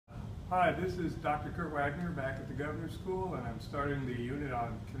Hi, this is Dr. Kurt Wagner back at the Governor's School, and I'm starting the unit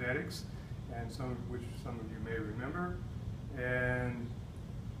on kinetics, and some of you may remember. And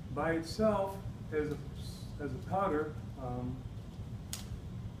by itself, as a powder,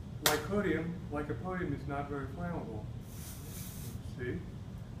 lycopodium is not very flammable. See,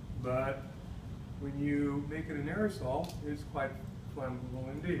 but when you make it an aerosol, it's quite flammable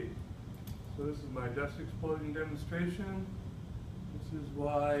indeed. So this is my dust explosion demonstration. This is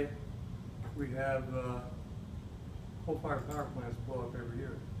why we have coal-fired power plants blow up every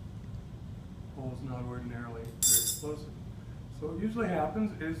year. Coal is not ordinarily very explosive. So what usually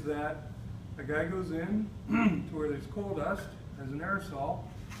happens is that a guy goes in to where there's coal dust as an aerosol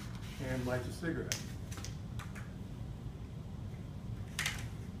and lights a cigarette.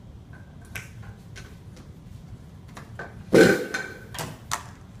 All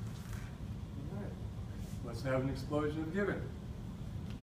right. Let's have an explosion of gibbon.